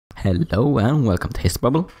Hello and welcome to History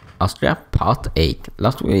Bubble, Austria Part 8.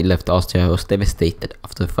 Last we left, Austria was devastated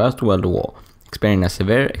after the First World War, experiencing a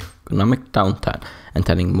severe economic downturn and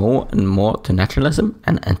turning more and more to nationalism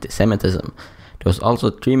and anti-Semitism. There was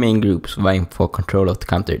also three main groups vying for control of the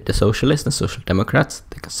country: the Socialists and Social Democrats,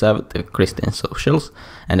 the Conservative Christian Socials,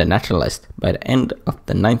 and the Nationalists. By the end of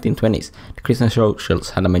the 1920s, the Christian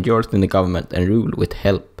Socials had a majority in the government and ruled with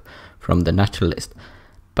help from the Nationalists.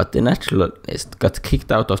 But the Nationalists got kicked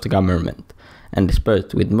out of the government and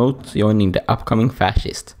dispersed, with most joining the upcoming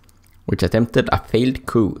fascists, which attempted a failed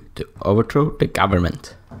coup to overthrow the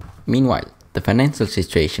government. Meanwhile, the financial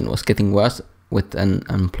situation was getting worse, with an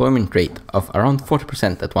unemployment rate of around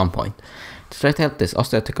 40% at one point. To try to help this,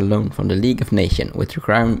 Austria took a loan from the League of Nations with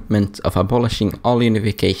requirements of abolishing all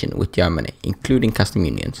unification with Germany, including custom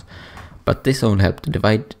unions. But this only helped to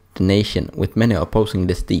divide the nation, with many opposing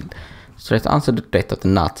this deal. To try to answer the threat of the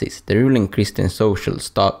Nazis, the ruling Christian Socials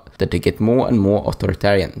started to get more and more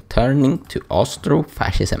authoritarian, turning to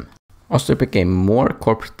Austro-fascism. Austria became more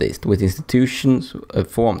corporatist, with institutions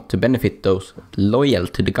formed to benefit those loyal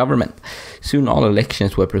to the government. Soon all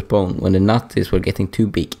elections were postponed when the Nazis were getting too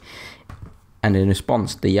big, and in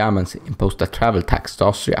response the Germans imposed a travel tax to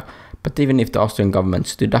Austria. But even if the Austrian government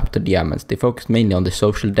stood up to the Germans, they focused mainly on the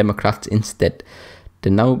Social Democrats instead.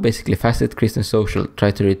 The now basically fascist Christian Social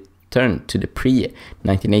tried to return to the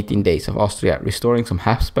pre-1918 days of Austria, restoring some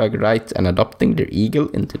Habsburg rights and adopting their eagle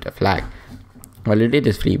into the flag. While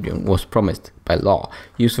religious freedom was promised by law,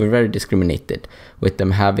 Jews were very discriminated, with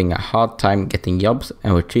them having a hard time getting jobs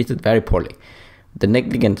and were treated very poorly. The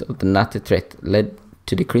negligence of the Nazi threat led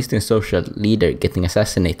to the Christian Social leader getting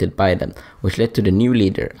assassinated by them, which led to the new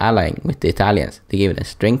leader allying with the Italians to give them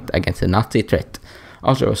strength against the Nazi threat.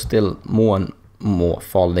 Austria was still more and more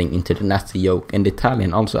falling into the Nazi yoke, and the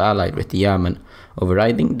Italian also allied with the German,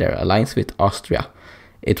 overriding their alliance with Austria.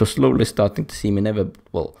 It was slowly starting to seem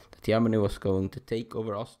inevitable that Germany was going to take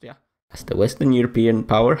over Austria, as the Western European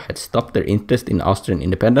power had stopped their interest in Austrian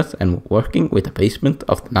independence and working with the appeasement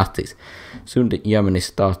of the Nazis. Soon Germany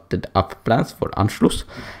started up plans for Anschluss,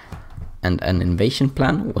 and an invasion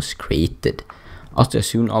plan was created. Austria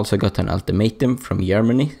soon also got an ultimatum from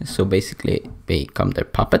Germany, so basically become their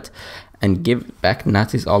puppet, and give back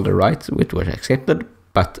Nazis all their rights, which was accepted,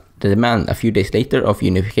 but the demand a few days later of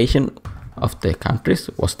unification of the countries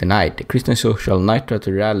was denied. The Christian Social now tried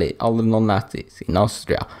to rally all the non-Nazis in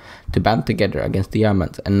Austria to band together against the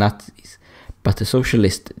Germans and Nazis, but the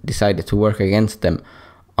Socialists decided to work against them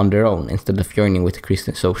on their own instead of joining with the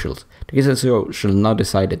Christian Socials. The Christian Social now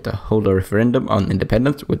decided to hold a referendum on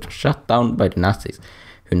independence, which was shut down by the Nazis,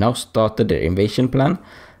 who now started their invasion plan,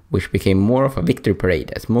 which became more of a victory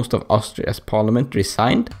parade as most of Austria's parliament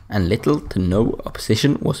resigned and little to no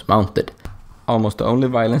opposition was mounted. Almost the only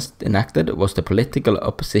violence enacted was the political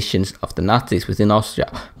oppositions of the Nazis within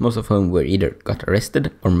Austria, most of whom were either got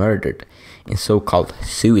arrested or murdered in so-called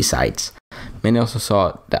suicides. Many also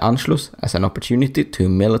saw the Anschluss as an opportunity to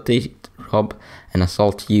humiliate, rob and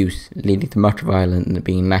assault Jews, leading to much violence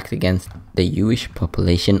being enacted against the Jewish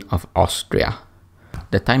population of Austria.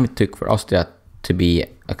 The time it took for Austria to be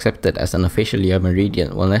accepted as an official German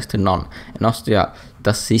region was next to none, and Austria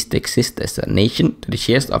thus ceased to exist as a nation to the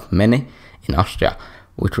cheers of many in Austria,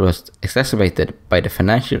 which was exacerbated by the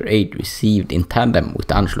financial aid received in tandem with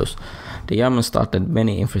Anschluss. The Germans started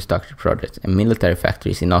many infrastructure projects and military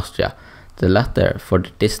factories in Austria, the latter for the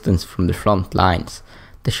distance from the front lines.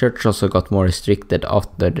 The church also got more restricted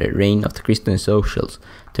after the reign of the Christian Socials,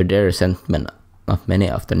 to their resentment of many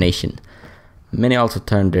of the nation. Many also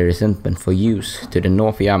turned their resentment for Jews to the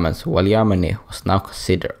North Germans, while Germany was now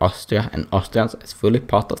considered Austria and Austrians as fully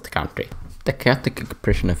part of the country. The chaotic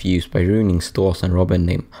oppression of Jews by ruining stores and robbing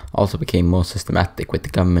them also became more systematic, with the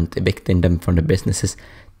government evicting them from the businesses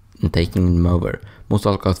and taking them over. Most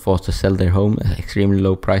also got forced to sell their home at extremely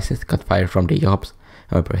low prices, got fired from their jobs,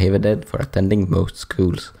 and were prohibited for attending most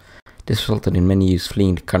schools. This resulted in many Jews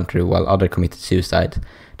fleeing the country, while others committed suicide.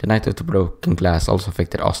 The Night of the Broken Glass also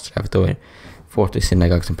affected Austria, with over 40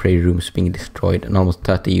 synagogues and prayer rooms being destroyed and almost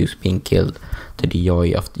 30 Jews being killed, to the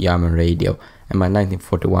joy of the German radio. And by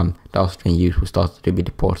 1941, the Austrian Jews were started to be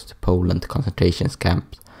deported to Poland concentration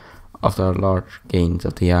camps. After large gains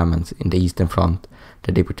of the Germans in the Eastern Front,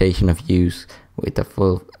 the deportation of Jews with a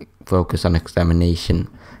full focus on extermination,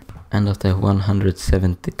 and of the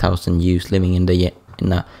 170,000 Jews living in the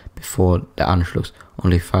before the Anschluss,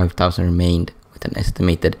 only 5,000 remained, with an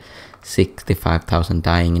estimated 65,000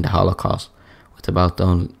 dying in the Holocaust, with about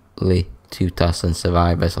only 2,000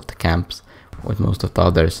 survivors of the camps, with most of the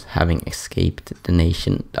others having escaped the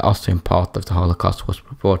nation. The Austrian part of the Holocaust was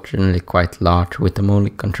proportionally quite large, with them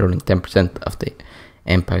only controlling 10% of the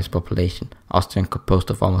empire's population, Austria composed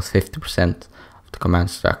of almost 50% of the command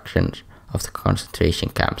structures of the concentration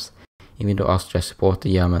camps. Even though Austria supported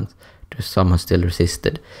the Germans, there were some who still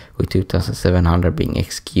resisted, with 2,700 being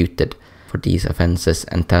executed for these offences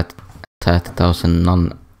and 30,000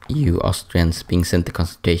 non-EU Austrians being sent to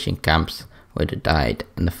concentration camps where they died,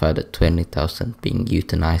 and a further 20,000 being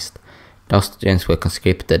euthanized. The Austrians were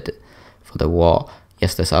conscripted for the war,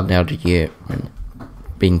 just as any other German,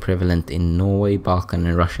 being prevalent in Norway, Balkan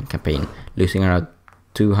and Russian campaign, losing around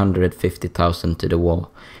 250,000 to the war.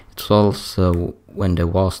 It was also when the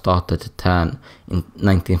war started to turn in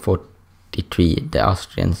 1943, the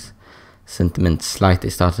Austrians' sentiment slightly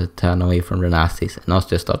started to turn away from the Nazis, and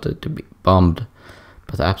Austria started to be bombed,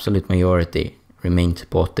 but the absolute majority remained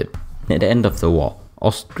supportive. Near the end of the war,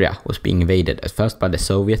 Austria was being invaded at first by the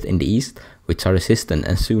Soviets in the east, which are resistant,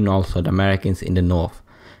 and soon also the Americans in the north.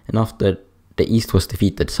 And after the east was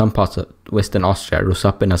defeated, some parts of western Austria rose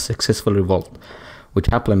up in a successful revolt, which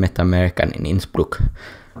happily met the American in Innsbruck.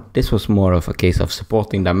 This was more of a case of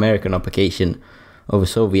supporting the American occupation over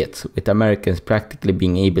Soviets, with Americans practically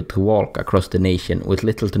being able to walk across the nation with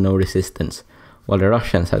little to no resistance, while the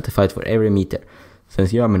Russians had to fight for every meter,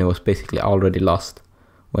 since Germany was basically already lost.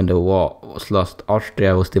 When the war was lost,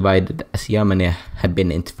 Austria was divided, as Germany had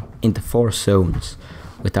been into 4 zones,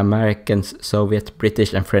 with Americans, Soviets,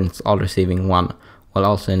 British and French all receiving one, while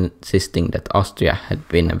also insisting that Austria had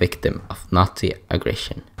been a victim of Nazi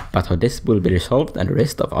aggression. But how this will be resolved and the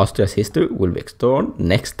rest of Austria's history will be explored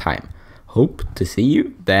next time. Hope to see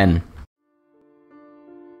you then.